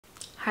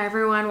Hi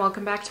everyone,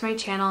 welcome back to my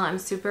channel. I'm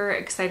super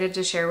excited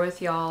to share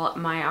with y'all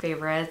my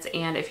favorites,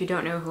 and if you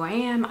don't know who I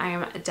am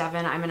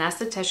Devin. I'm an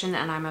esthetician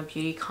and I'm a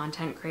beauty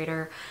content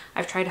creator.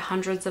 I've tried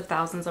hundreds of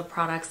thousands of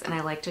products and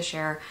I like to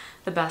share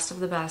the best of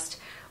the best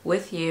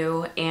with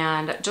you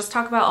and just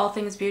talk about all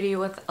things beauty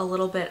with a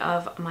little bit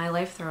of my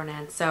life thrown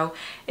in. So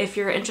if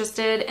you're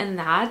interested in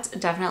that,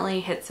 definitely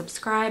hit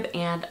subscribe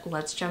and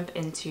let's jump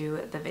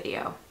into the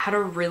video. I had a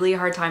really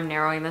hard time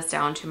narrowing this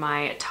down to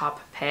my top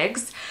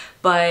picks,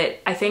 but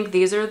I think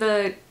these are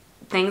the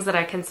things that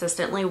I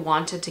consistently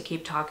wanted to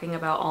keep talking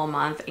about all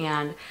month,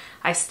 and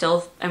I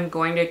still am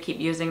going to keep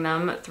using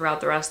them throughout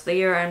the rest of the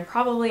year and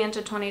probably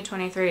into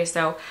 2023.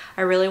 So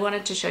I really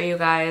wanted to show you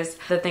guys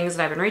the things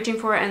that I've been reaching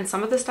for, and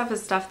some of the stuff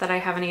is stuff that I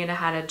haven't even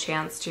had a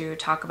chance to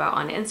talk about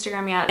on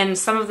Instagram yet. And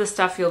some of the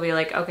stuff you'll be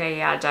like, okay,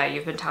 yeah, duh,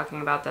 you've been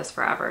talking about this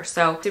forever.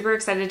 So super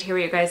excited to hear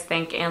what you guys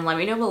think, and let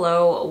me know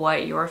below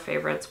what your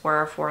favorites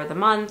were for the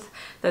month,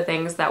 the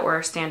things that were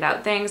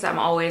standout things. I'm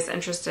always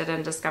interested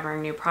in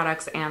discovering new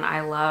products, and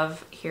I love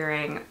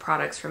hearing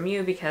products from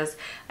you because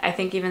I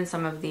think even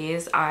some of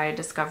these I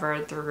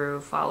discovered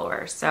through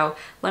followers. So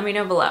let me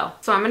know below.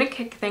 So I'm gonna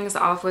kick things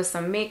off with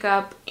some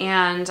makeup,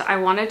 and I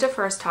wanted to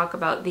first talk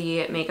about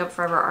the Makeup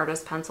Forever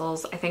Artist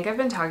Pencils. I think I've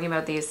been talking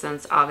about these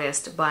since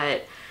August,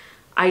 but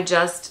I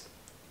just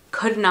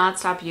could not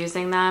stop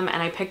using them,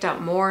 and I picked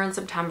up more in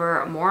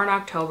September, more in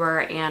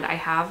October, and I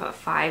have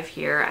 5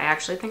 here. I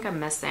actually think I'm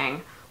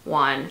missing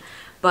one,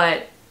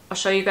 but I'll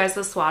show you guys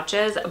the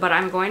swatches, but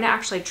I'm going to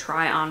actually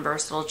try on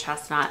Versatile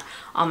Chestnut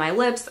on my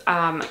lips.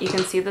 You can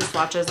see the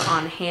swatches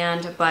on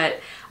hand, but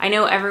I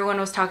know everyone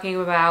was talking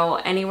about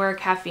Anywhere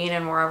Caffeine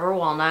and Moreover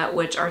Walnut,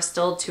 which are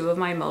still 2 of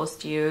my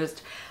most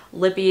used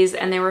lippies,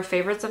 and they were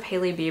favorites of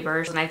Hailey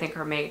Bieber's, and I think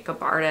her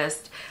makeup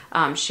artist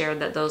shared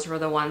that those were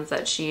the ones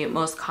that she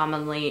most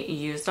commonly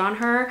used on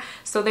her.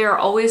 So they are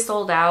always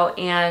sold out,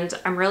 and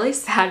I'm really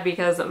sad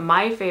because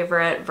my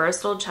favorite,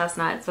 Versatile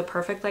Chestnut, it's the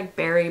perfect like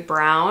berry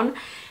brown.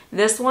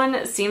 This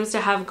one seems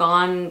to have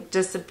gone,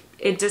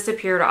 it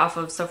disappeared off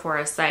of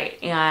Sephora's site,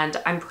 and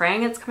I'm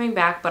praying it's coming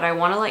back, but I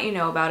want to let you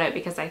know about it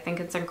because I think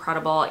it's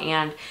incredible,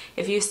 and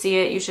if you see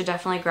it, you should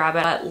definitely grab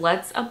it. But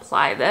let's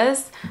apply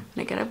this. I'm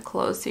gonna get up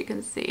close so you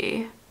can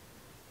see.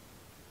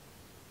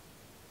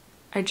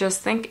 I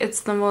just think it's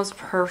the most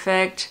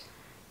perfect.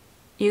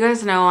 You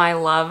guys know I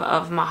love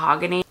of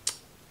Mahogany,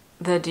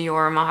 the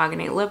Dior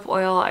Mahogany Lip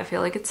Oil. I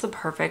feel like it's the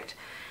perfect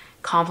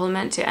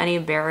complement to any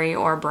berry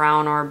or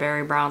brown or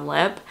berry brown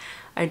lip.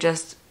 I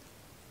just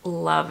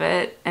love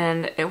it,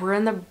 and we're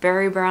in the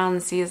berry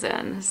brown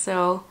season,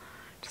 so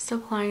just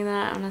applying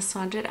that. I'm gonna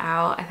smudge it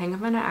out. I think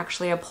I'm gonna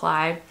actually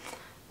apply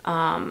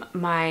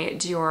my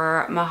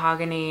Dior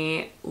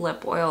Mahogany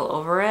lip oil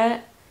over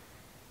it,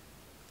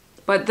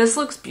 but this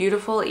looks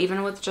beautiful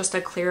even with just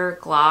a clear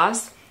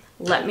gloss.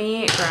 Let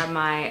me grab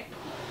my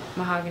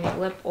Mahogany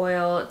lip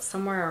oil. It's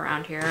somewhere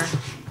around here,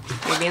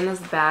 maybe in this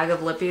bag of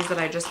lippies that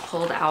I just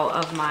pulled out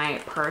of my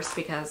purse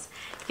because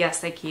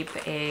yes, I keep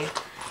a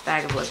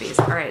bag of lippies.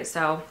 All right,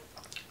 so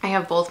I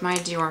have both my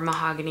Dior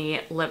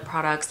Mahogany lip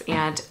products,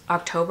 and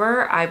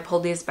October I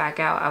pulled these back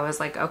out. I was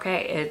like,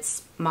 okay,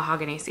 it's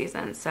Mahogany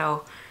season,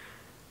 so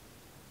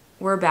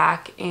we're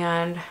back,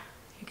 and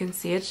you can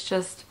see it's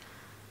just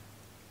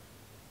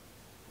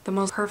the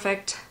most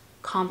perfect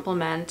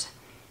complement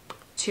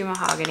to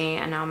Mahogany.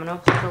 And now I'm gonna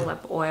apply the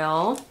lip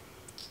oil.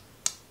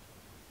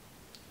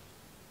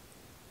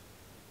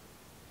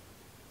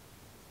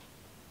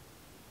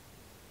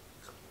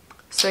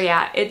 So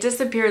yeah, it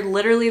disappeared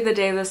literally the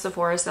day the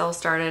Sephora sale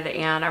started,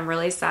 and I'm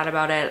really sad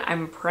about it.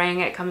 I'm praying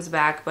it comes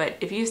back, but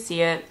if you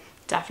see it,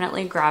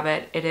 definitely grab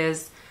it. It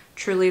is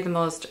truly the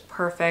most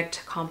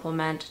perfect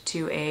complement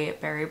to a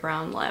berry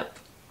brown lip.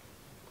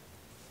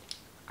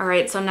 All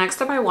right, so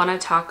next up I want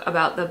to talk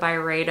about the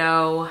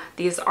Byredo.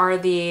 These are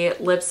the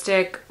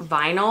lipstick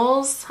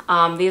vinyls.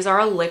 These are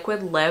a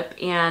liquid lip,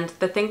 and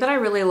the thing that I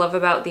really love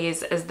about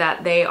these is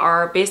that they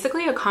are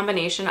basically a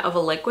combination of a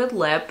liquid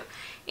lip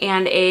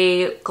and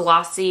a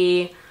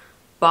glossy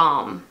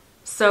balm.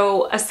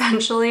 So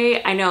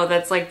essentially, I know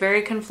that's like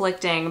very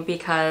conflicting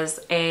because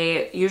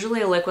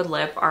usually a liquid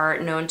lip are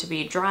known to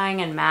be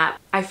drying and matte.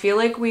 I feel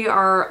like we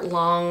are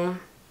long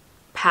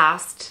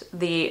past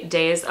the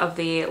days of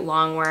the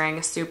long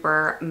wearing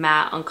super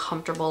matte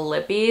uncomfortable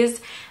lippies,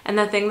 and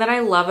the thing that I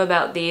love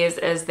about these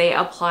is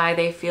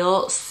they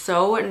feel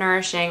so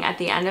nourishing at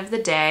the end of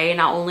the day.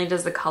 Not only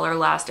does the color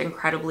last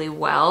incredibly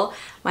well,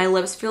 my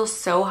lips feel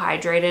so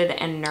hydrated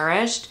and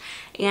nourished,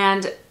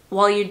 and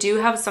while you do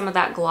have some of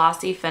that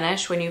glossy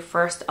finish when you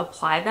first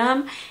apply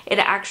them, it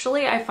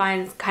actually, I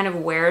find, kind of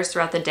wears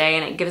throughout the day,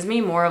 and it gives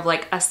me more of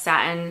like a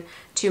satin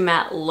to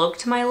matte look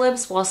to my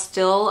lips while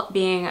still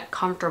being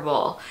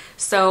comfortable.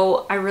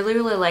 So I really,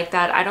 really like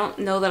that. I don't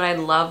know that I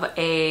love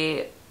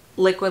a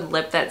liquid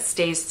lip that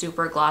stays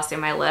super glossy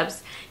on my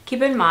lips.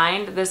 Keep in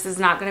mind, this is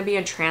not going to be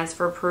a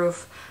transfer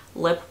proof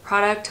lip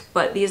product,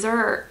 but these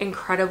are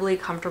incredibly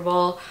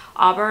comfortable.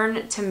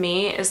 Auburn to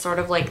me is sort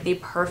of like the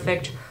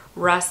perfect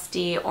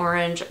rusty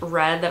orange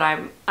red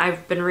that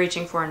I've been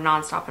reaching for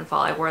nonstop in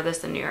fall. I wore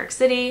this in New York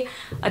City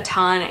a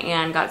ton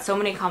and got so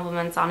many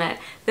compliments on it.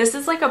 This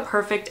is like a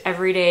perfect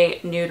everyday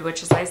nude,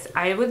 which is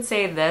I would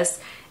say this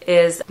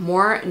is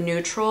more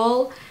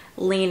neutral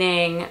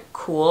leaning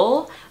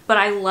cool, but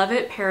I love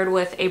it paired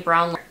with a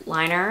brown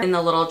liner in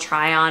the little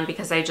try on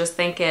because I just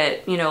think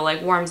it, you know,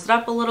 like warms it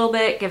up a little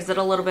bit, gives it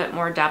a little bit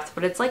more depth,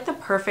 but it's like the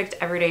perfect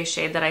everyday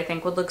shade that I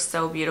think would look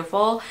so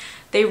beautiful.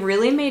 They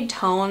really made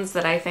tones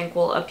that I think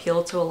will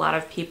appeal to a lot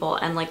of people,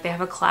 and like they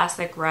have a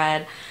classic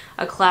red,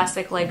 a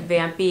classic like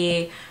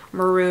vampy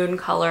maroon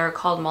color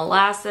called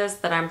Molasses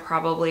that I'm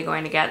probably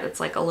going to get that's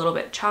like a little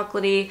bit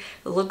chocolatey.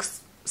 It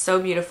looks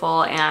so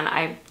beautiful, and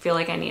I feel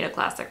like I need a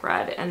classic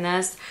red in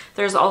this.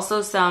 There's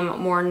also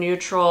some more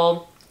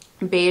neutral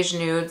beige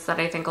nudes that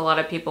I think a lot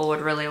of people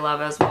would really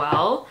love as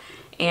well.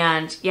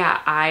 And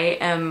yeah, I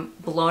am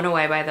blown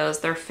away by those.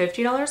 They're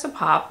 $50 a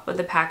pop, but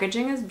the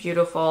packaging is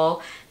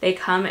beautiful. They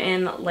come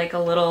in like a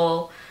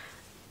little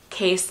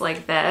case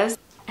like this.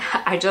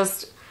 I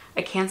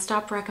can't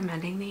stop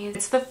recommending these.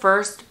 It's the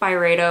first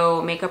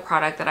Byredo makeup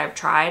product that I've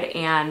tried,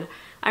 and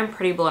I'm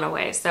pretty blown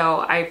away. So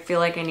I feel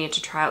like I need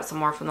to try out some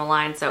more from the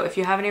line. So if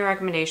you have any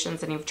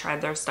recommendations and you've tried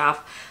their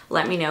stuff,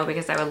 let me know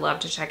because I would love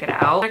to check it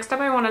out. Next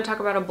up, I want to talk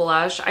about a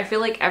blush. I feel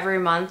like every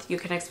month you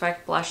can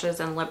expect blushes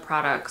and lip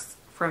products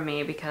from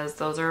me because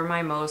those are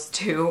my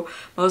most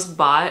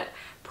bought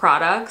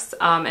products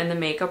in the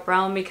makeup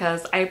realm,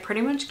 because I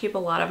pretty much keep a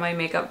lot of my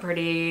makeup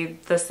pretty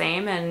the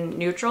same and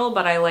neutral,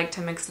 but I like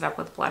to mix it up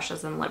with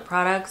blushes and lip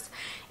products.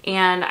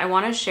 And I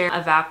want to share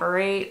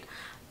Evaporate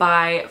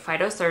by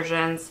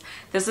Phytosurgence.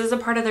 This is a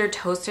part of their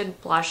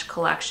Toasted Blush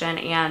collection,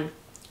 and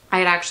I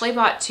had actually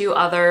bought 2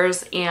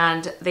 others,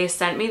 and they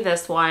sent me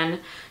this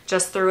one,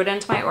 just threw it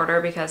into my order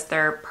because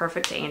they're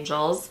perfect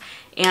angels.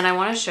 And I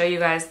want to show you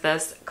guys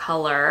this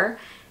color.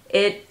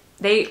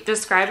 They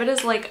describe it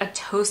as like a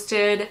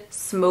toasted,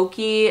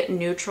 smoky,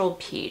 neutral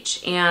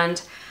peach,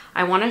 and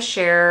I want to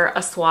share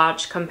a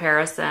swatch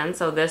comparison.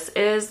 So this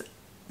is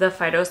the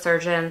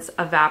Phytosurgence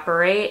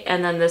Evaporate,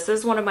 and then this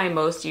is one of my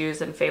most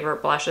used and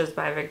favorite blushes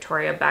by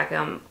Victoria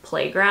Beckham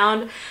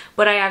Playground,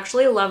 but I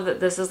actually love that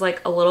this is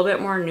like a little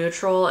bit more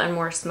neutral and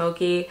more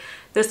smoky.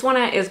 This one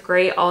is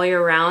great all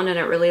year round, and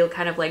it really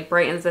kind of like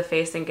brightens the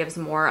face and gives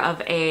more of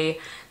a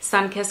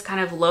sun-kissed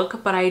kind of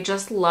look, but I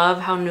just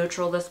love how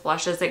neutral this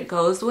blush is. It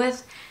goes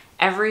with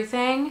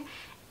everything,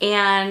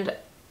 and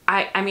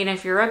I mean,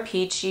 if you're a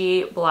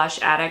peachy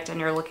blush addict and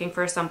you're looking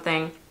for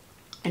something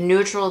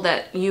neutral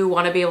that you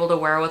want to be able to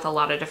wear with a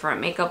lot of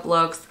different makeup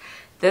looks,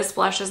 this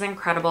blush is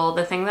incredible.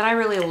 The thing that I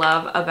really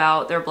love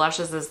about their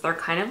blushes is they're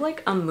kind of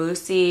like a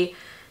moussey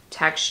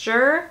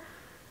texture,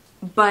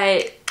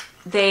 but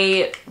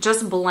they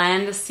just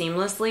blend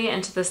seamlessly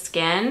into the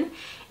skin,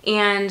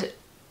 and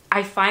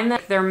I find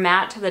that they're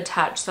matte to the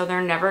touch, so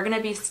they're never going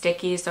to be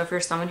sticky. So if you're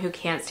someone who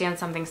can't stand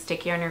something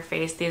sticky on your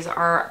face, these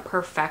are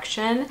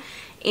perfection,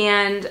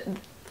 and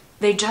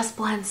they just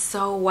blend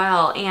so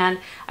well. And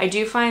I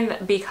do find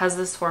that because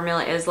this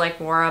formula is like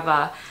more of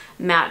a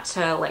matte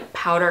to like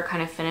powder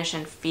kind of finish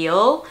and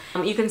feel,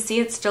 you can see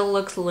it still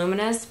looks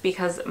luminous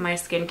because my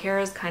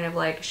skincare is kind of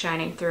like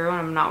shining through and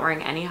I'm not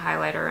wearing any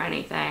highlighter or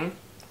anything.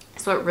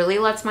 So it really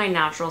lets my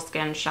natural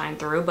skin shine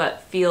through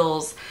but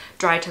feels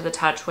dry to the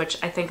touch,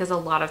 which I think is a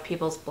lot of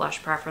people's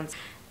blush preference.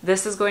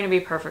 This is going to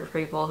be perfect for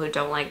people who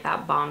don't like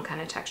that balm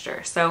kind of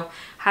texture. So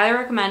highly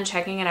recommend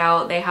checking it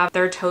out. They have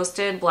their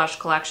Toasted Blush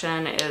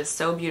collection. It is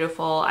so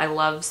beautiful. I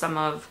love some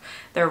of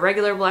their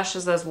regular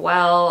blushes as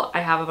well. I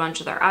have a bunch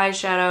of their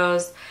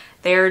eyeshadows.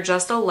 They're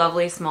just a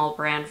lovely small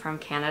brand from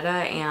Canada,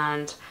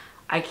 and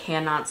I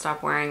cannot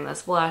stop wearing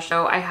this blush.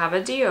 So I have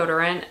a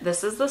deodorant.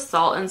 This is the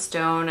Salt and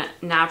Stone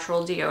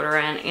Natural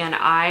Deodorant, and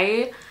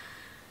I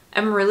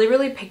am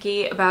really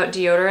picky about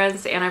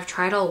deodorants, and I've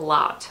tried a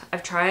lot.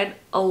 I've tried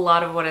a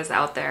lot of what is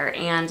out there,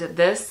 and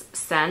this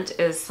scent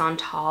is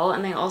Santal,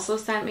 and they also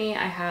sent me,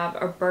 I have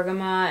a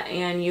bergamot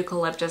and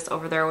eucalyptus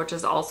over there, which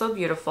is also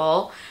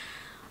beautiful.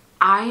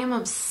 I am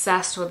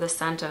obsessed with the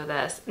scent of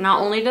this.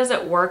 Not only does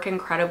it work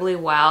incredibly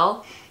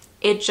well,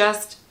 it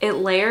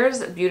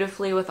layers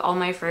beautifully with all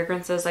my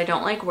fragrances. I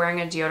don't like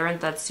wearing a deodorant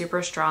that's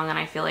super strong and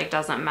I feel like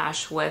doesn't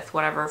mesh with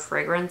whatever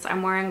fragrance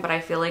I'm wearing, but I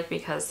feel like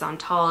because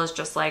Santal is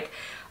just like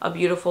a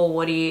beautiful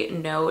woody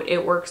note,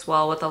 it works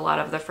well with a lot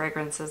of the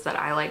fragrances that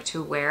I like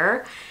to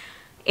wear.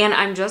 And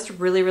I'm just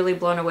really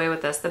blown away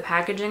with this. The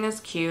packaging is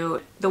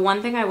cute. The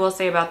one thing I will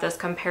say about this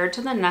compared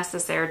to the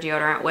Necessaire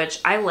deodorant, which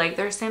I like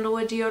their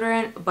sandalwood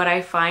deodorant, but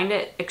I find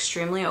it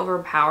extremely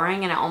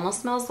overpowering and it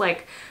almost smells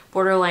like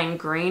borderline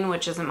green,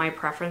 which isn't my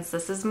preference.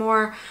 This is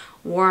more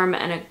warm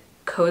and a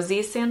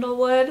cozy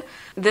sandalwood.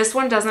 This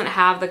one doesn't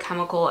have the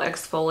chemical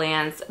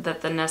exfoliants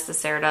that the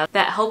Necessaire does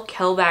that help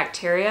kill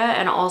bacteria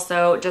and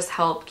also just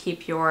help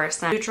keep your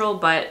scent neutral,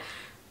 but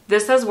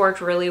this has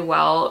worked really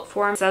well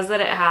for me. It says that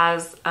it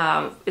has,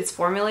 it's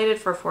formulated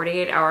for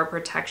 48-hour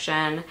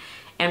protection,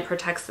 and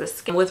protects the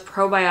skin with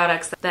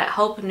probiotics that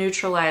help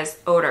neutralize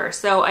odor.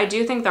 So I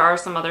do think there are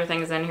some other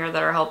things in here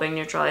that are helping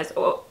neutralize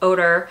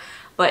odor,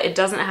 but it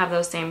doesn't have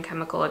those same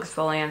chemical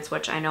exfoliants,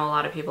 which I know a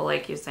lot of people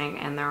like using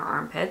in their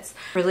armpits.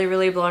 Really,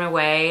 really blown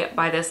away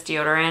by this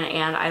deodorant,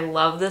 and I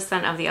love the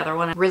scent of the other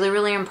one. I'm really,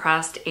 really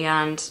impressed,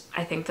 and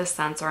I think the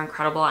scents are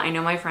incredible. I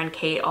know my friend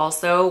Kait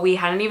also, we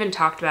hadn't even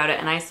talked about it,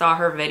 and I saw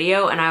her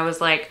video and I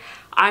was like,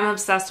 I'm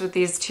obsessed with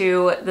these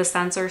two. The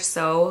scents are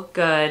so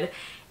good,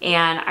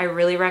 and I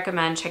really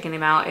recommend checking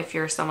them out if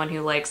you're someone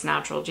who likes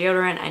natural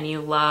deodorant and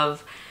you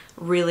love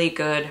really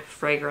good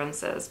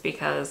fragrances,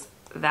 because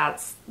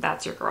that's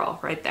your girl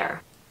right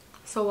there.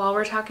 So while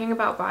we're talking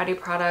about body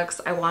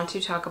products, I want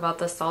to talk about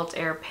the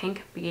Saltair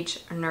Pink Beach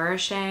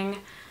Nourishing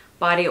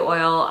Body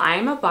Oil.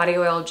 I'm a body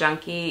oil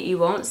junkie. You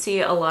won't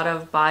see a lot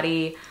of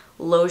body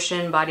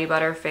lotion, body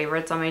butter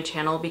favorites on my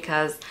channel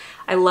because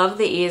I love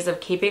the ease of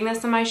keeping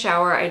this in my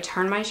shower. I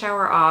turn my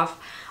shower off.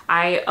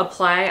 I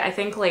apply, I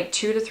think like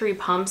 2 to 3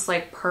 pumps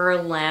like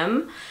per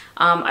limb.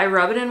 I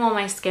rub it in while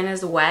my skin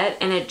is wet,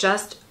 and it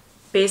just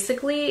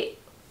basically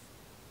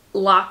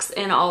locks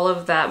in all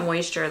of that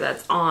moisture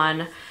that's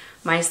on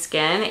my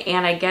skin,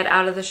 and I get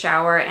out of the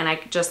shower and I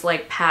just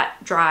like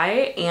pat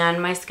dry,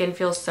 and my skin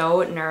feels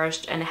so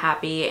nourished and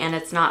happy, and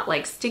it's not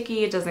like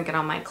sticky, it doesn't get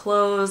on my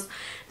clothes.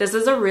 This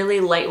is a really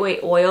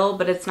lightweight oil,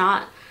 but it's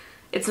not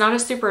a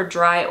super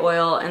dry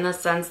oil in the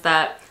sense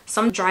that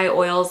some dry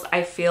oils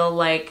I feel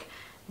like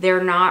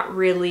they're not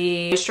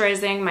really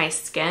moisturizing my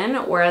skin,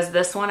 whereas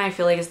this one I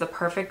feel like is the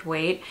perfect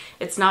weight.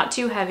 It's not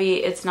too heavy,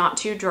 it's not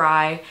too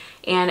dry,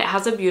 and it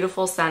has a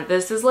beautiful scent.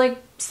 This is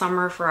like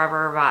summer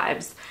forever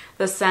vibes.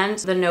 The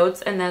scent, the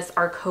notes in this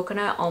are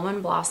coconut,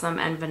 almond blossom,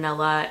 and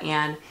vanilla,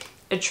 and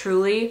it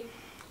truly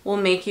will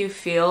make you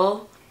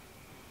feel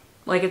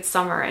like it's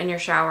summer in your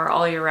shower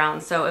all year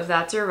round. So if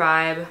that's your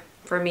vibe,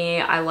 for me,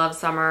 I love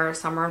summer.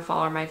 Summer and fall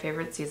are my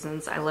favorite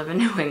seasons. I live in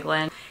New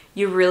England.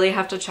 You really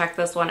have to check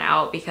this one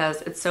out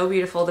because it's so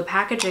beautiful. The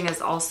packaging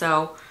is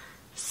also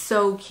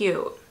so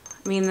cute.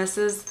 I mean, this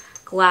is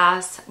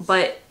glass,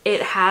 but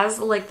it has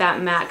like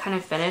that matte kind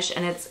of finish,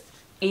 and it's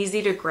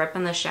easy to grip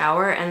in the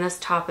shower, and this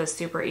top is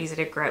super easy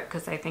to grip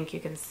because I think you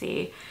can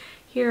see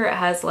here it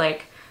has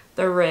like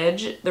the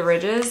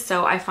ridges,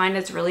 so I find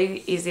it's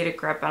really easy to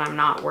grip, and I'm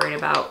not worried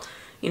about,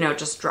 you know,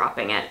 just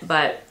dropping it,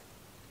 but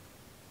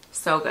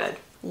so good.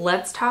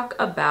 Let's talk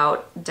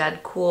about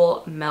Dead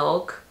Cool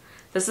Milk.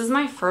 This is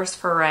my first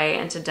foray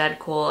into Dead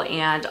Cool,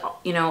 and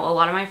you know, a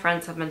lot of my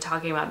friends have been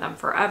talking about them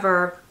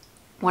forever.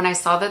 When I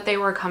saw that they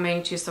were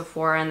coming to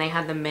Sephora and they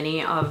had the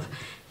mini of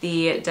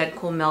the Dead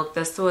Cool Milk,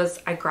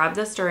 I grabbed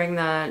this during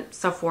the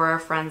Sephora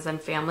Friends and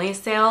Family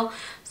sale.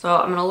 So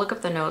I'm gonna look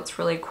up the notes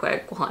really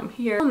quick while I'm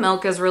here.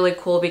 Milk is really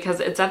cool because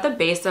it's at the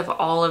base of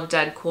all of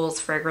Dead Cool's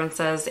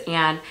fragrances,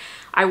 and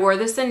I wore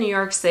this in New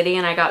York City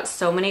and I got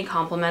so many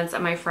compliments,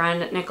 and my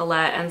friend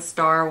Nicolette and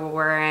Star were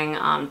wearing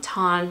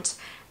Taunt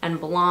and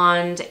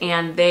Blonde,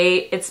 and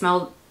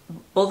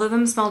both of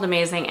them smelled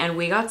amazing, and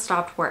we got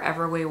stopped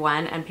wherever we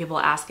went and people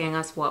asking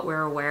us what we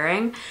were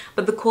wearing.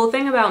 But the cool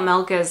thing about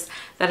Milk is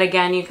that,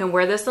 again, you can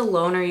wear this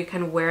alone or you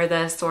can wear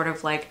this sort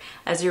of like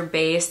as your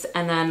base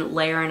and then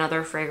layer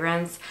another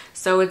fragrance.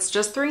 So it's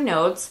just 3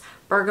 notes: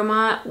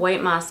 bergamot,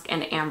 white musk,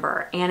 and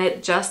amber, and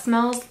it just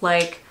smells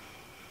like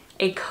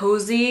a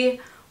cozy,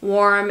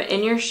 warm,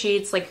 in your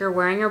sheets, like you're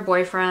wearing your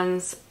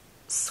boyfriend's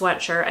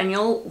sweatshirt. And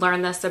you'll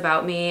learn this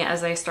about me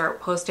as I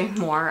start posting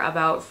more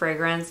about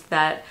fragrance,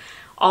 that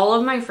all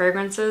of my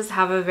fragrances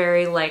have a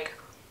very like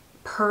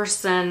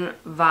person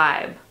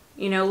vibe,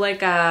 you know,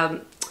 like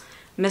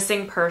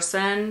Missing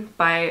Person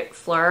by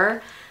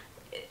Fleur.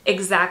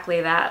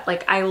 Exactly that.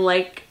 Like, I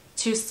like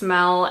to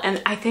smell,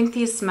 and I think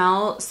these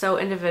smell so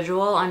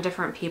individual on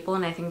different people,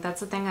 and I think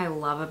that's the thing I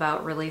love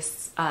about really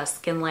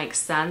skin-like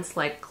scents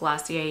like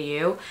Glossier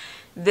You.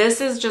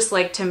 This is just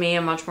like, to me,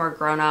 a much more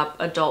grown-up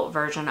adult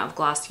version of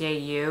Glossier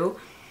You,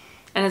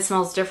 and it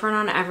smells different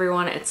on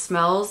everyone. It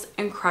smells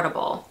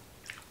incredible.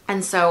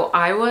 And so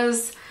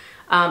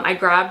I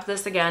grabbed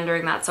this again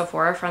during that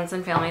Sephora Friends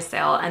and Family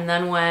sale, and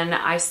then when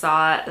I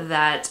saw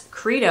that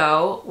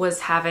Credo was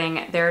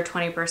having their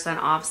 20%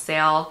 off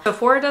sale.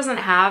 Sephora doesn't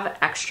have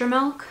extra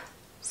milk,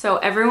 so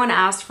everyone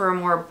asked for a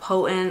more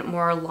potent,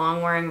 more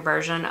long-wearing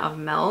version of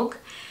Milk,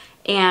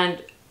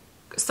 and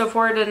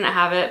Sephora didn't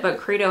have it, but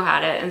Credo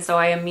had it, and so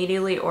I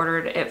immediately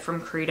ordered it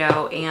from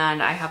Credo,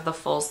 and I have the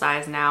full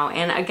size now.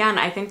 And again,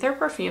 I think their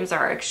perfumes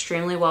are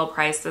extremely well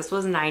priced. This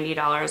was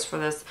 $90 for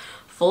this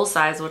full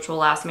size, which will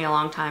last me a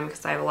long time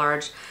because I have a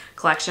large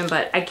collection,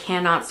 but I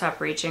cannot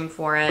stop reaching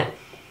for it.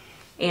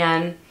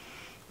 And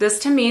this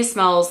to me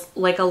smells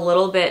like a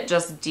little bit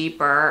just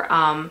deeper,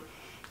 a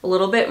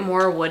little bit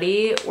more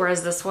woody,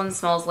 whereas this one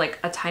smells like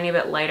a tiny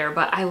bit lighter.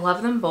 But I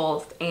love them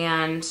both,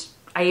 and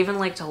I even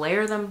like to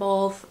layer them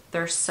both.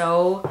 They're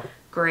so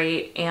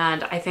great,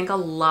 and I think a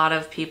lot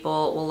of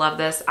people will love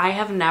this. I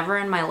have never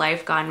in my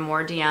life gotten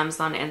more DMs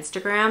on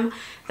Instagram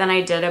than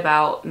I did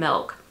about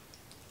Milk.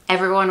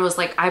 everyone was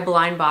like, I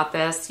blind bought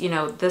this, you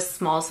know, this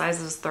small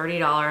size is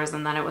 $30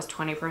 and then it was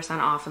 20%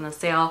 off in the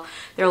sale.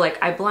 They're like,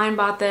 I blind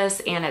bought this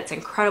and it's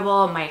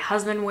incredible. My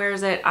husband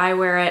wears it, I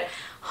wear it.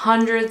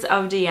 Hundreds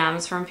of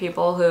DMs from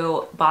people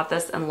who bought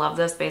this and love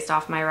this based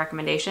off my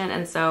recommendation.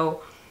 And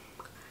so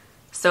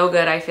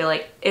good. I feel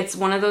like it's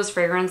one of those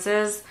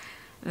fragrances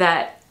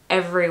that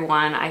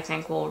everyone I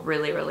think will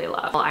really, really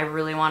love. I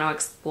really want to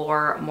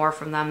explore more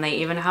from them. They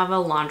even have a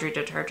laundry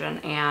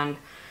detergent and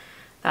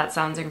that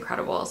sounds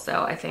incredible.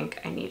 So I think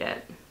I need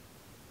it.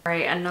 All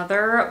right,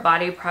 another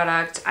body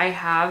product. I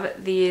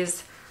have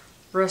these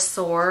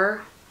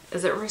Ressort,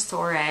 is it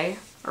Ressort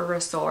or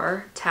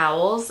Ressort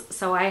towels?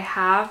 So I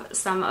have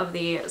some of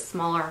the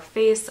smaller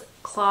face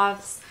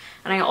cloths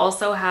and I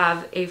also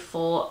have a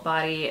full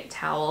body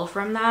towel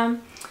from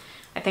them.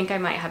 I think I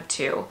might have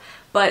two.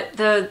 But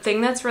the thing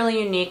that's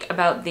really unique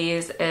about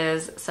these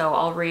is, so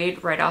I'll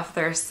read right off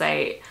their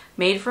site,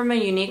 made from a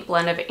unique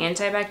blend of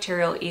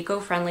antibacterial,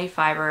 eco-friendly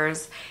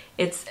fibers.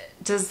 It's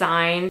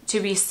designed to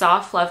be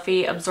soft,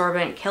 fluffy,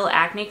 absorbent, kill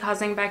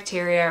acne-causing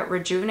bacteria,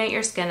 rejuvenate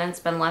your skin, and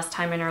spend less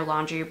time in your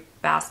laundry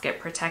basket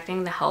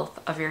protecting the health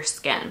of your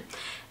skin.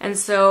 And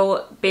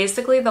so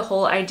basically the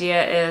whole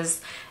idea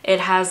is it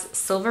has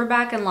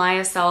silverback and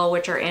lyocell,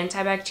 which are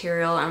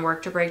antibacterial and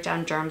work to break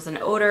down germs and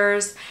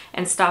odors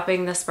and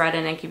stopping the spread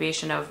and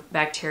incubation of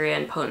bacteria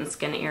and potent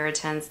skin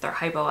irritants. They're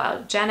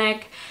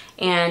hypoallergenic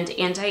and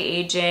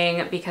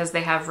anti-aging because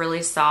they have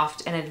really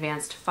soft and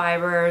advanced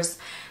fibers.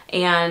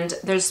 And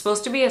they're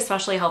supposed to be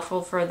especially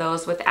helpful for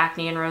those with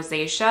acne and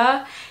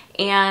rosacea.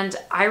 And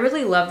I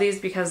really love these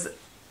because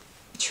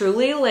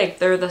truly, like,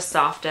 they're the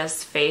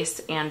softest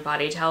face and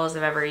body towels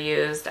I've ever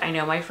used. I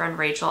know my friend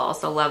Rachel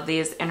also loved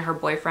these and her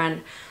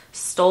boyfriend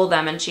stole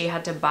them and she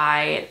had to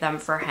buy them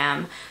for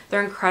him.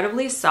 They're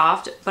incredibly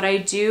soft, but I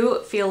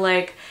do feel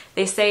like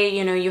they say,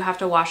 you know, you have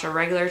to wash a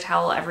regular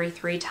towel every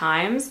 3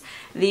 times.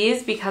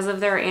 These, because of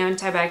their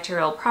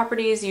antibacterial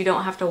properties, you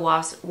don't have to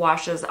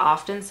wash as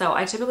often. So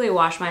I typically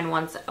wash mine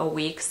once a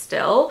week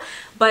still.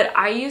 But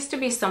I used to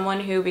be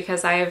someone who,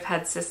 because I have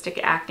had cystic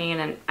acne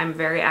and I'm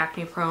very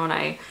acne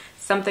prone,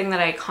 something that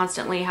I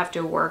constantly have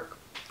to work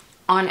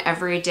on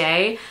every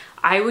day,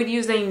 I would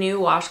use a new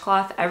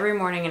washcloth every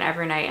morning and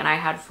every night, and I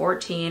had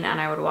 14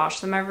 and I would wash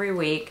them every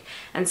week.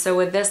 And so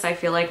with this, I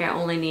feel like I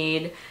only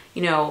need,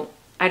 you know,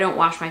 I don't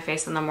wash my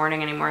face in the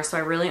morning anymore, so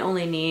I really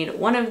only need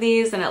one of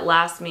these and it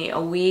lasts me a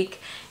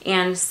week.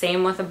 And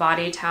same with a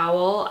body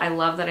towel. I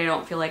love that I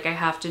don't feel like I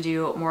have to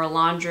do more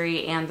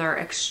laundry, and they're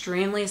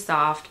extremely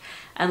soft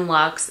and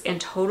luxe and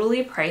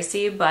totally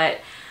pricey, but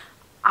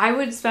I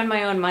would spend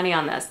my own money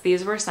on this.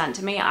 These were sent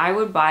to me. I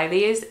would buy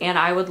these and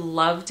I would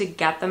love to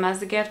get them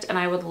as a gift, and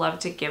I would love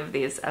to give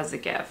these as a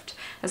gift,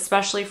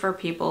 especially for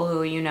people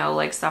who, you know,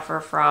 like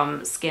suffer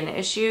from skin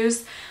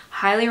issues.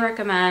 Highly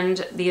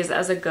recommend these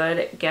as a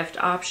good gift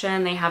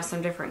option. They have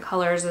some different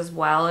colors as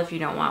well if you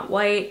don't want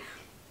white.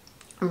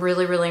 I'm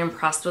really, really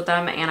impressed with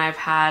them, and I've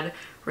had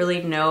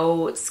really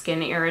no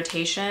skin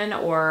irritation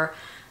or,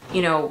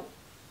 you know,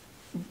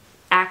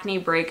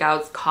 acne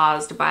breakouts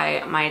caused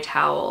by my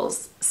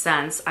towels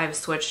since I've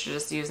switched to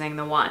just using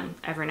the one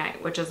every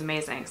night, which is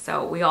amazing.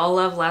 So we all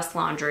love less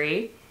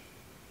laundry,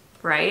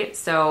 right?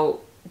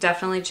 So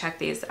definitely check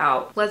these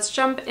out. Let's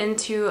jump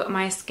into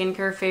my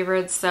skincare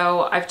favorites.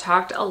 So I've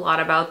talked a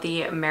lot about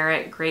the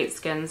Merit Great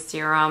Skin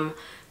Serum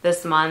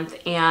this month,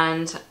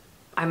 and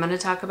I'm going to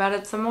talk about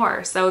it some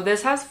more. So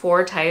this has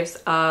 4 types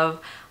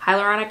of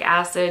hyaluronic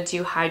acid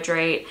to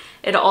hydrate.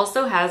 It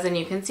also has, and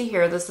you can see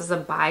here, this is a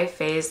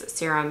bi-phase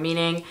serum,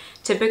 meaning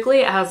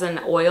typically it has an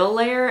oil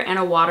layer and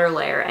a water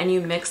layer, and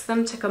you mix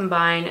them to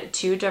combine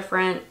 2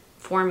 different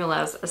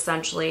formulas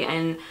essentially,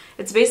 and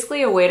it's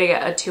basically a way to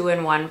get a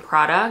 2-in-1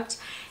 product.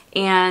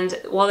 And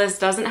while this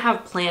doesn't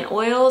have plant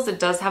oils, it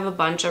does have a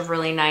bunch of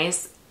really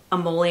nice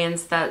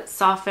emollients that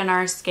soften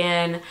our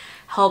skin,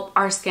 help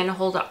our skin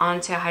hold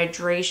on to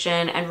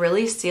hydration, and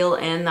really seal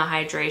in the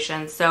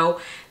hydration.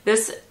 So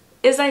this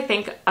is, I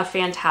think, a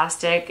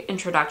fantastic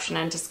introduction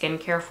into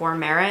skincare for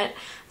Merit.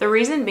 The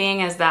reason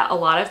being is that a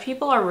lot of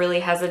people are really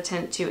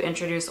hesitant to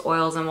introduce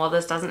oils, and while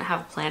this doesn't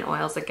have plant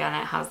oils, again,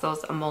 it has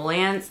those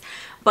emollients,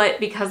 but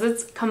because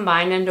it's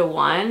combined into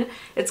one,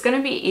 it's going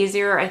to be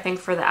easier, I think,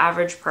 for the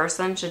average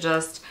person to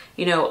just,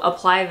 you know,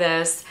 apply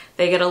this.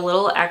 They get a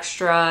little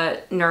extra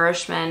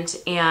nourishment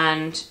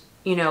and,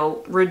 you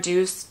know,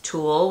 reduce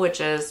tool, which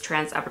is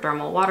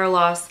transepidermal water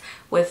loss,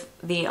 with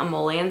the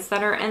emollients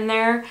that are in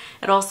there.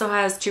 It also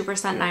has 2%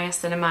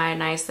 niacinamide.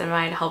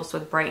 Niacinamide helps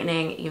with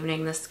brightening,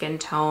 evening the skin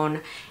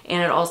tone,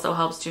 and it also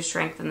helps to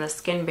strengthen the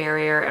skin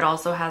barrier. It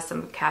also has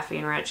some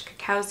caffeine-rich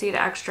cacao seed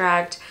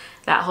extract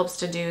that helps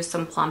to do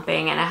some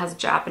plumping, and it has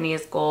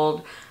Japanese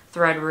gold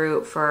thread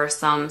root for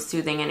some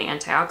soothing and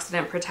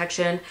antioxidant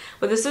protection.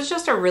 But this is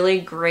just a really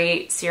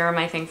great serum,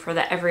 I think, for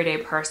the everyday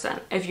person.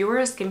 If you were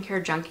a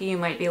skincare junkie, you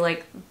might be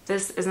like,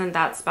 this isn't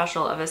that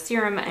special of a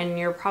serum, and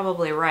you're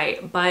probably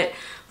right. But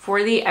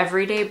for the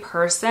everyday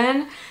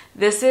person,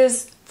 this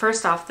is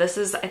first off, this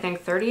is, I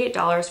think,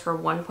 $38 for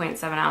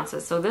 1.7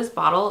 ounces. So this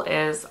bottle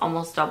is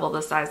almost double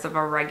the size of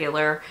a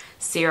regular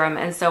serum.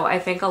 And so I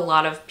think a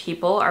lot of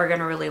people are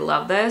gonna really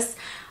love this.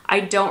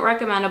 I don't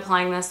recommend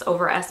applying this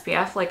over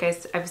SPF like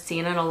I've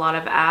seen in a lot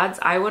of ads.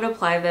 I would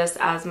apply this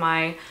as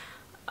my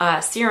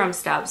serum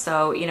step.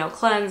 So, you know,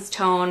 cleanse,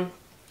 tone,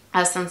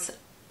 essence,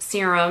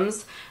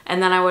 serums,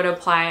 and then I would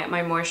apply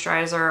my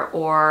moisturizer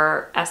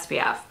or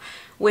SPF.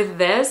 With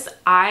this,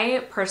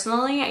 I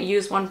personally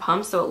use one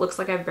pump, so it looks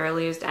like I've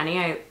barely used any.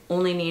 I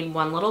only need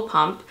one little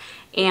pump,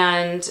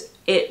 and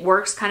it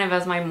works kind of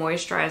as my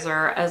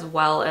moisturizer as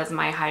well as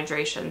my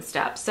hydration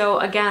step. So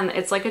again,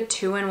 it's like a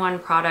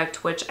 2-in-1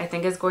 product, which I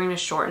think is going to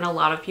shorten a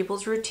lot of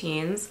people's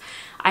routines.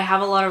 I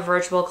have a lot of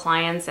virtual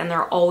clients and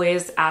they're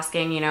always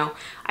asking, you know,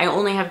 I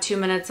only have 2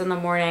 minutes in the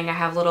morning, I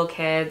have little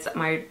kids,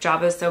 my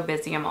job is so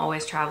busy, I'm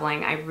always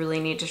traveling, I really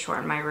need to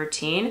shorten my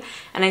routine.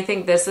 And I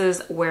think this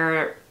is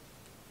where,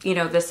 you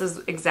know, this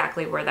is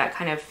exactly where that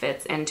kind of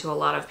fits into a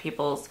lot of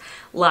people's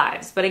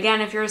lives. But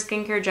again, if you're a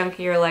skincare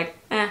junkie, you're like,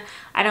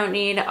 I don't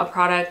need a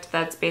product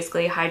that's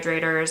basically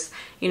hydrators,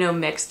 you know,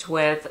 mixed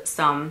with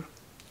some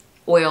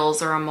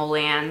oils or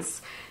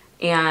emollients.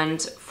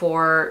 And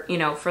for, you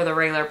know, for the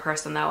regular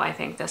person though, I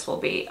think this will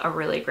be a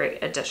really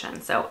great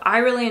addition. So I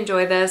really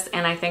enjoy this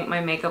and I think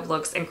my makeup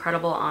looks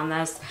incredible on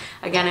this.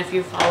 Again, if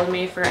you followed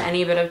me for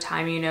any bit of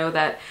time, you know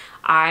that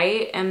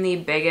I am the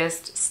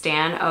biggest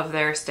stan of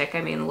their stick.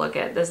 I mean, look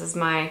at, this is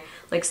my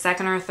like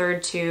second or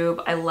third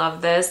tube. I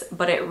love this,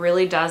 but it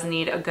really does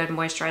need a good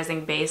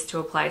moisturizing base to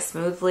apply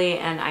smoothly.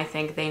 And I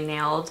think they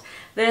nailed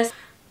this.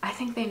 I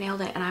think they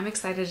nailed it and I'm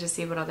excited to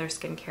see what other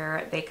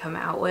skincare they come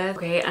out with.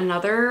 Okay,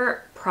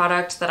 another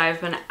product that I've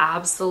been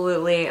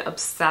absolutely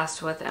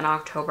obsessed with in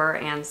October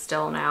and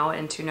still now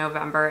into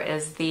November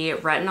is the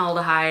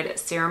retinaldehyde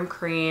serum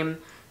cream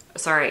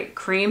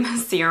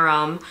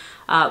serum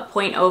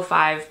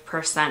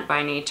 0.05%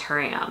 by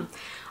Naturium.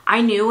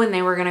 I knew when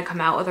they were going to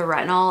come out with a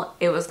retinol,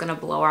 it was going to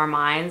blow our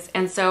minds.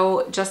 And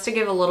so just to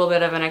give a little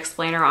bit of an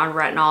explainer on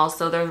retinol,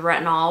 so there's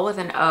retinol with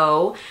an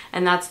O,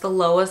 and that's the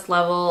lowest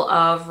level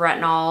of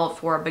retinol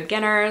for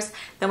beginners.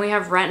 Then we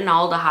have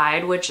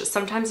retinaldehyde, which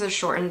sometimes is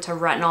shortened to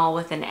retinol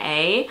with an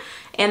A,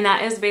 and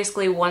that is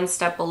basically one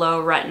step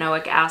below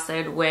retinoic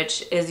acid,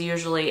 which is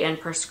usually in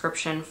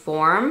prescription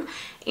form.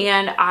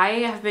 And I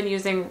have been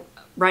using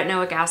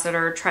retinoic acid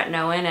or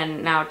tretinoin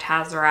and now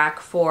Tazorac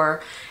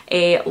for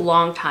a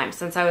long time,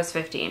 since I was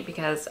 15,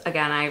 because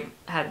again, I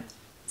had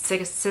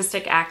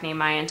cystic acne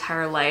my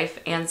entire life.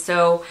 And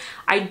so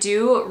I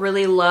do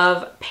really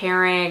love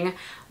pairing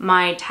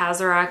my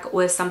Tazorac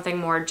with something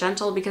more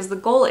gentle, because the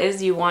goal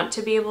is you want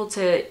to be able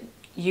to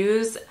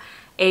use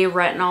a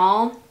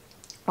retinol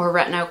or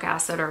retinoic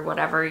acid or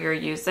whatever you're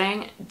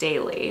using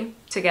daily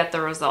to get the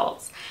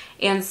results.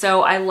 And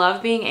so I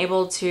love being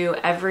able to,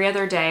 every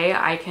other day,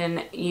 I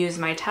can use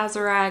my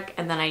Tazorac,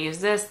 and then I use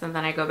this, and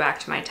then I go back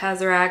to my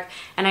Tazorac.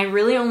 And I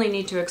really only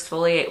need to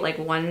exfoliate like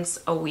once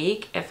a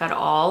week, if at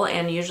all,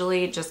 and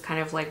usually just kind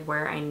of like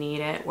where I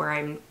need it, where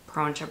I'm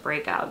prone to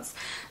breakouts.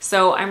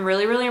 So I'm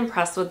really, really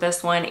impressed with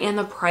this one. And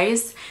the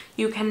price,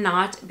 you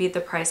cannot beat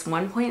the price.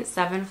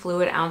 1.7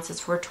 fluid ounces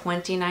for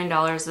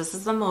 $29. This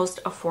is the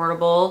most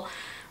affordable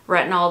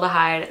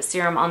retinaldehyde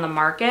serum on the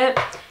market.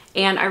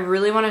 And I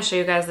really want to show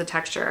you guys the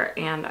texture,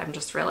 and I'm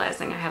just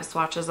realizing I have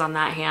swatches on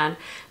that hand.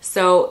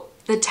 So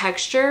the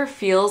texture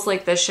feels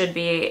like this should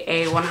be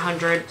a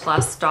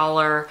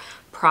 $100+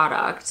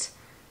 product.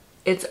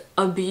 It's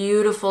a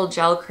beautiful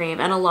gel cream,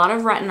 and a lot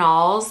of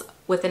retinols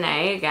with an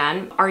A,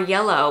 again, are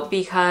yellow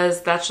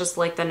because that's just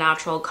like the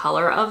natural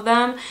color of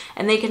them,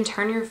 and they can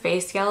turn your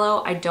face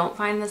yellow. I don't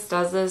find this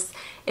does this.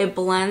 It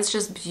blends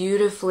just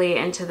beautifully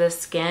into the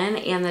skin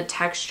and the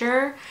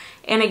texture.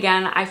 And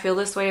again, I feel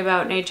this way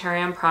about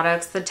Naturium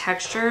products. The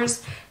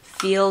textures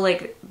feel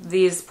like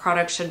these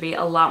products should be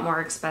a lot more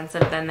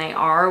expensive than they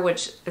are,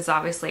 which is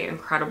obviously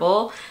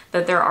incredible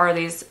that there are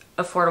these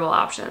affordable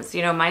options.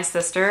 You know, my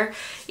sister,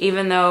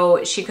 even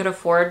though she could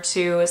afford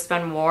to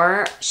spend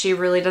more, she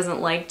really doesn't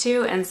like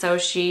to, and so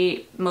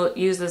she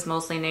uses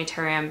mostly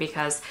Naturium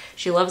because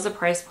she loves the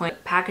price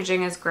point.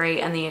 Packaging is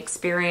great, and the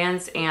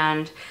experience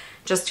and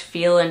just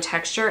feel and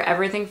texture,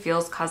 everything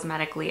feels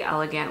cosmetically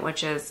elegant,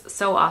 which is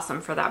so awesome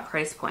for that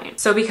price point.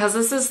 So because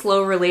this is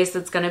slow release,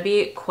 it's going to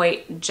be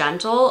quite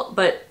gentle,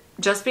 but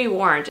just be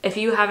warned, if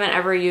you haven't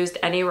ever used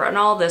any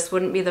retinol, this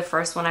wouldn't be the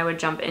first one I would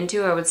jump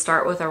into. I would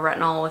start with a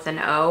retinol with an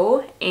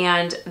O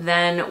and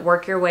then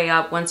work your way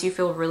up. Once you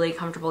feel really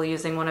comfortable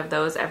using one of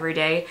those every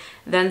day,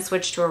 then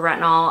switch to a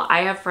retinol.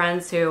 I have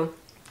friends who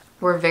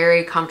were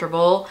very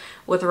comfortable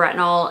with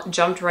retinol,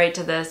 jumped right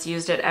to this,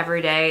 used it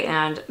every day,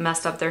 and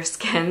messed up their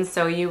skin.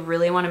 So you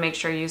really want to make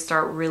sure you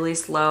start really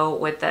slow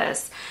with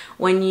this.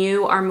 When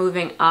you are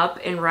moving up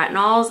in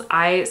retinols,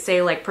 I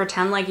say like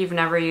pretend like you've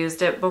never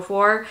used it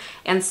before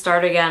and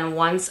start again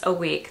once a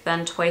week,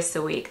 then twice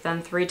a week,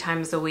 then 3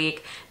 times a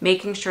week,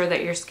 making sure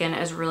that your skin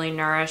is really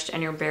nourished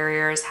and your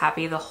barrier is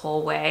happy the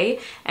whole way,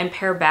 and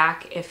pare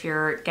back if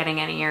you're getting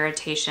any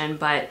irritation.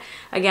 But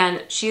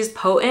again, she's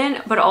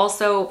potent, but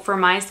also for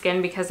my skin,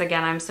 skin because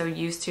again, I'm so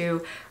used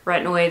to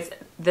retinoids.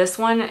 This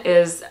one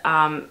is,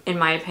 in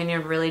my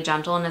opinion, really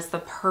gentle, and it's the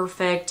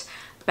perfect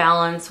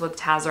balance with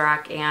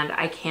Tazorac, and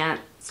I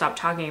can't stop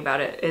talking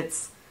about it.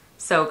 It's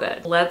so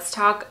good. Let's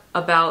talk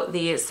about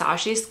the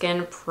Sachi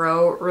Skin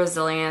Pro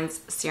Resilience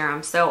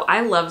Serum. So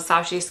I love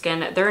Sachi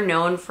Skin. They're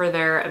known for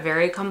their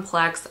very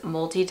complex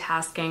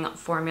multitasking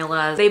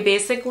formulas. They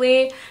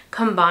basically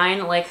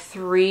combine like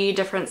 3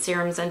 different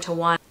serums into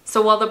one.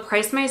 So while the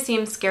price may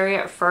seem scary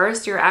at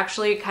first, you're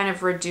actually kind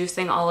of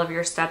reducing all of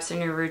your steps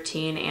in your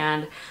routine.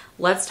 And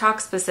let's talk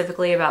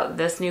specifically about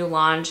this new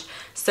launch.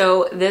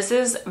 So this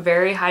is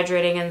very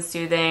hydrating and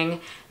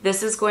soothing.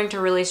 This is going to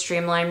really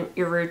streamline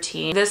your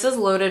routine. This is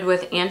loaded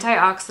with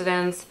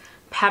antioxidants,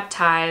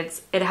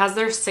 peptides. It has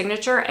their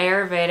signature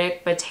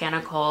Ayurvedic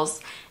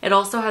botanicals. It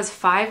also has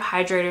 5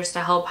 hydrators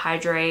to help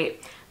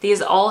hydrate.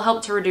 These all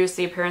help to reduce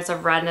the appearance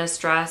of redness,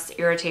 stress,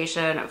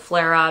 irritation,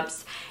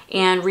 flare-ups,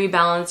 and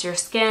rebalance your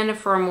skin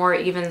for a more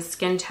even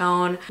skin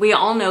tone. We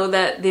all know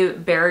that the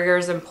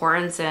barrier's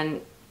importance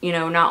in, you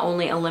know, not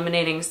only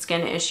eliminating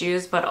skin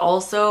issues, but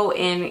also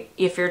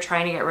if you're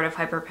trying to get rid of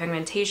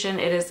hyperpigmentation,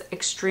 it is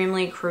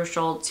extremely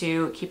crucial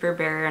to keep your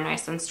barrier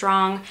nice and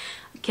strong.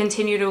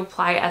 Continue to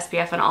apply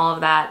SPF and all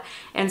of that.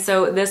 And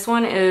so this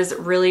one is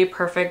really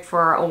perfect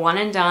for a one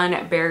and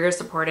done barrier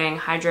supporting,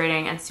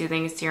 hydrating, and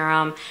soothing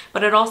serum,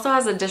 but it also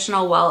has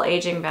additional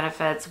well-aging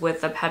benefits with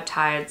the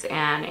peptides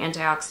and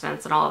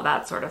antioxidants and all of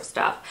that sort of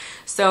stuff.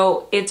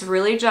 So it's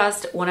really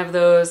just one of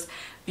those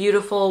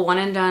beautiful one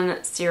and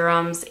done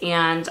serums,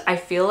 and I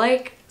feel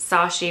like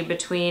Sachi,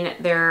 between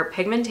their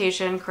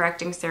pigmentation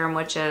correcting serum,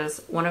 which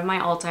is one of my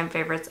all-time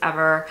favorites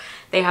ever,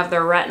 they have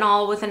their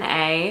retinol with an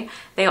A,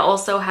 they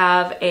also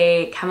have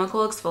a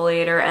chemical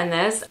exfoliator, and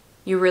this,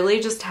 you really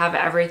just have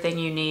everything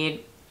you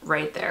need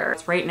right there.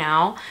 Right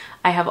now,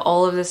 I have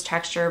all of this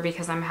texture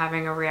because I'm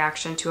having a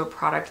reaction to a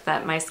product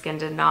that my skin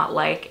did not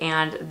like,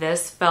 and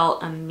this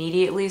felt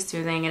immediately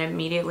soothing and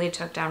immediately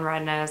took down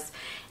redness.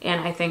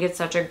 And I think it's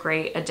such a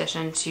great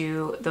addition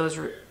to those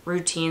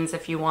routines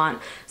if you want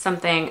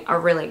something, a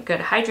really good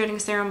hydrating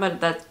serum,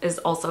 but that is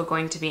also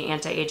going to be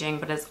anti-aging,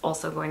 but is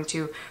also going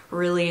to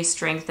really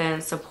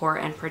strengthen,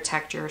 support, and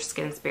protect your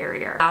skin's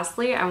barrier.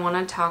 Lastly, I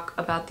want to talk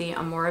about the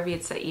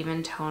Omorovicza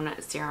Even Tone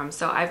Serum.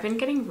 So I've been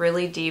getting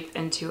really deep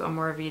into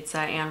Omorovicza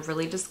and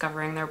really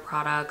discovering their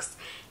products,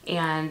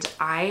 and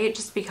I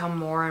just become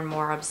more and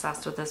more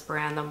obsessed with this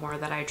brand the more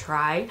that I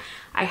try.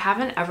 I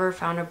haven't ever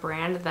found a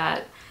brand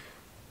that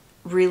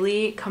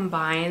really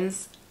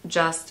combines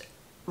just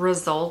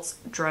results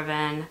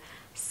driven,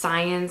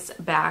 science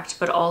backed,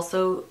 but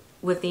also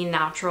with the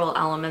natural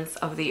elements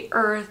of the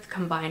earth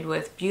combined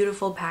with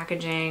beautiful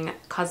packaging,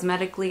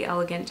 cosmetically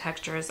elegant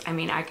textures. I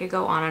mean, I could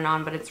go on and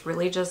on, but it's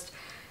really just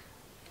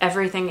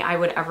everything I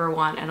would ever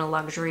want in a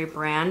luxury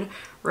brand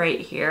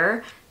right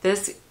here.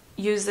 This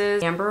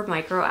uses amber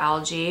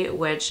microalgae,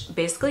 which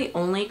basically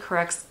only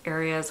corrects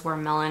areas where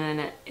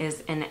melanin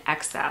is in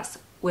excess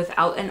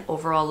without an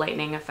overall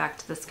lightening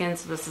effect to the skin.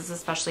 So this is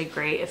especially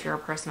great if you're a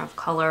person of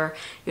color.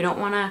 You don't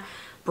want to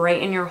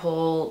brighten your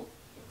whole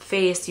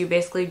face. You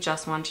basically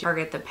just want to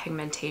target the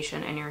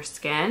pigmentation in your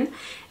skin.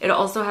 It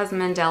also has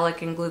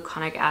mandelic and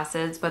gluconic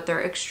acids, but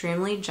they're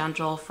extremely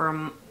gentle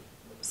for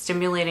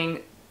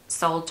stimulating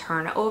cell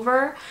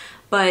turnover.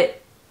 But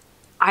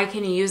I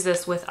can use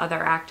this with other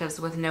actives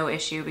with no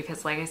issue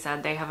because, like I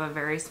said, they have a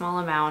very small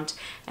amount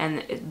and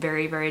it's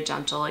very, very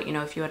gentle. You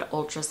know, if you had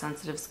ultra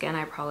sensitive skin,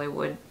 I probably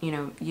would, you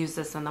know, use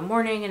this in the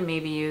morning and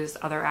maybe use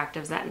other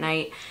actives at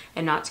night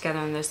and not together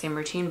in the same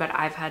routine, but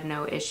I've had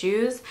no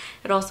issues.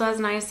 It also has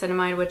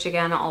niacinamide, which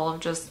again, all of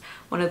just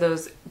one of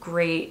those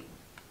great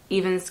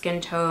even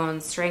skin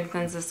tones,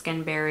 strengthens the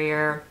skin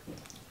barrier,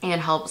 and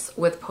helps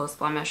with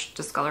post-blemish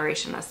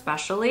discoloration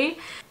especially.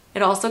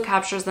 It also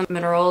captures the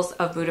minerals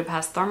of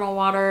Budapest thermal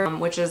water,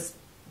 which is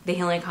the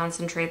healing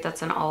concentrate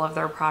that's in all of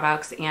their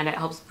products, and it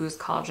helps boost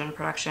collagen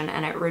production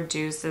and it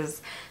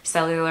reduces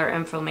cellular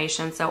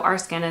inflammation. So our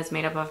skin is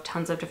made up of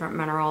tons of different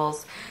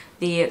minerals.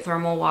 The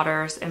thermal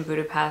waters in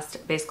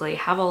Budapest basically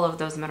have all of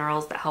those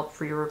minerals that help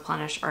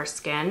re-replenish our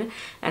skin,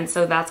 and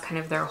so that's kind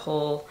of their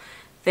whole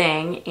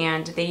thing.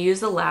 And they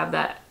use a lab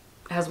that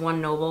has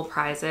won Nobel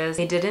Prizes.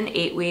 They did an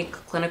 8-week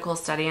clinical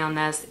study on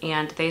this,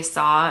 and they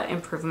saw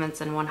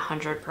improvements in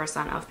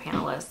 100% of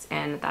panelists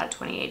in that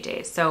 28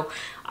 days. So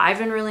I've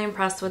been really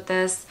impressed with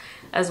this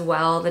as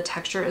well. The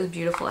texture is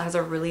beautiful. It has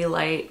a really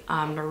light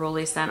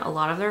neroli scent. A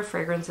lot of their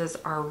fragrances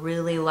are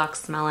really luxe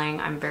smelling.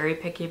 I'm very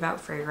picky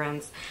about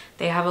fragrance.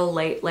 They have a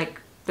light,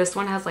 like this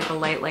one has like a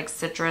light like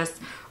citrus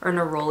or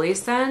neroli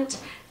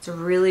scent. It's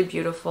really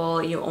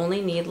beautiful. You only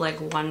need like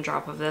 1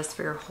 drop of this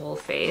for your whole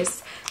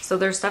face. So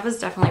their stuff is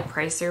definitely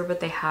pricier, but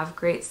they have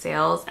great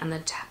sales,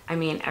 and I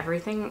mean,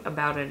 everything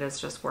about it is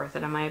just worth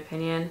it in my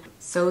opinion.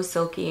 So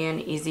silky and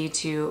easy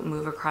to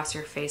move across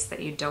your face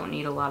that you don't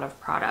need a lot of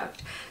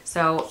product.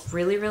 So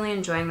really, really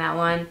enjoying that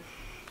one.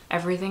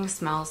 Everything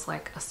smells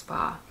like a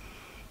spa.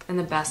 in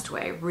the best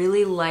way.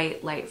 Really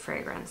light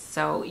fragrance.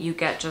 So you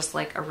get just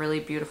like a really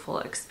beautiful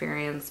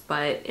experience,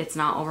 but it's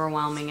not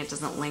overwhelming. It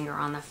doesn't linger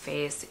on the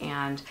face.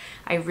 And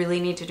I really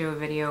need to do a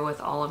video with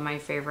all of my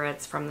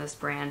favorites from this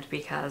brand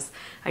because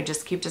I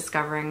just keep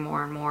discovering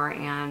more and more,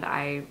 and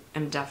I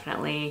am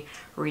definitely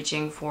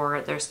reaching for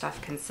their stuff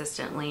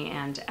consistently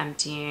and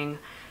emptying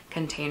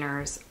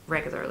containers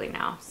regularly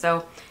now.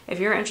 So if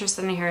you're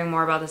interested in hearing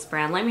more about this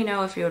brand, let me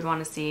know if you would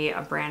want to see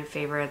a brand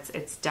favorites.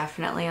 It's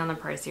definitely on the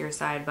pricier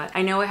side, but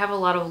I know I have a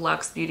lot of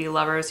luxe beauty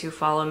lovers who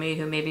follow me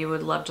who maybe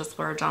would love to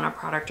splurge on a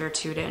product or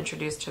two to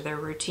introduce to their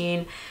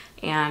routine,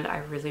 and I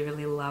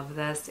really love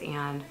this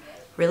and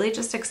really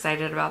just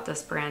excited about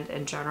this brand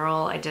in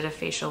general. I did a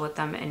facial with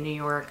them in New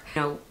York,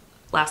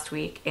 last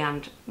week,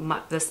 and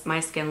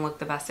my skin looked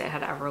the best it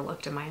had ever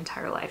looked in my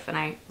entire life, and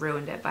I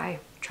ruined it by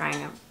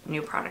trying a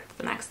new product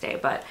the next day.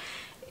 But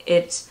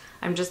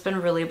I'm just been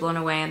really blown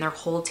away, and their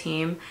whole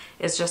team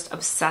is just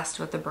obsessed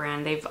with the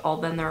brand. They've all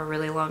been there a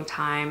really long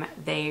time.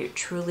 They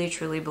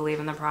truly believe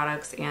in the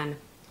products, and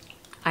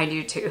I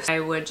do too. I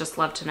would just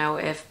love to know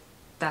if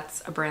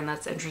that's a brand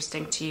that's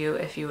interesting to you,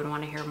 if you would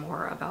want to hear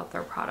more about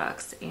their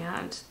products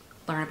and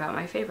learn about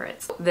my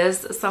favorites.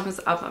 This sums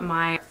up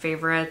my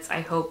favorites.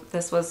 I hope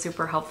this was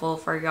super helpful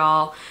for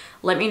y'all.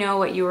 Let me know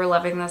what you were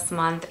loving this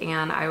month,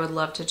 and I would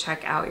love to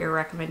check out your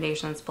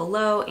recommendations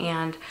below,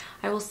 and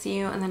I will see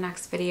you in the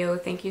next video.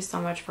 Thank you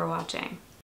so much for watching.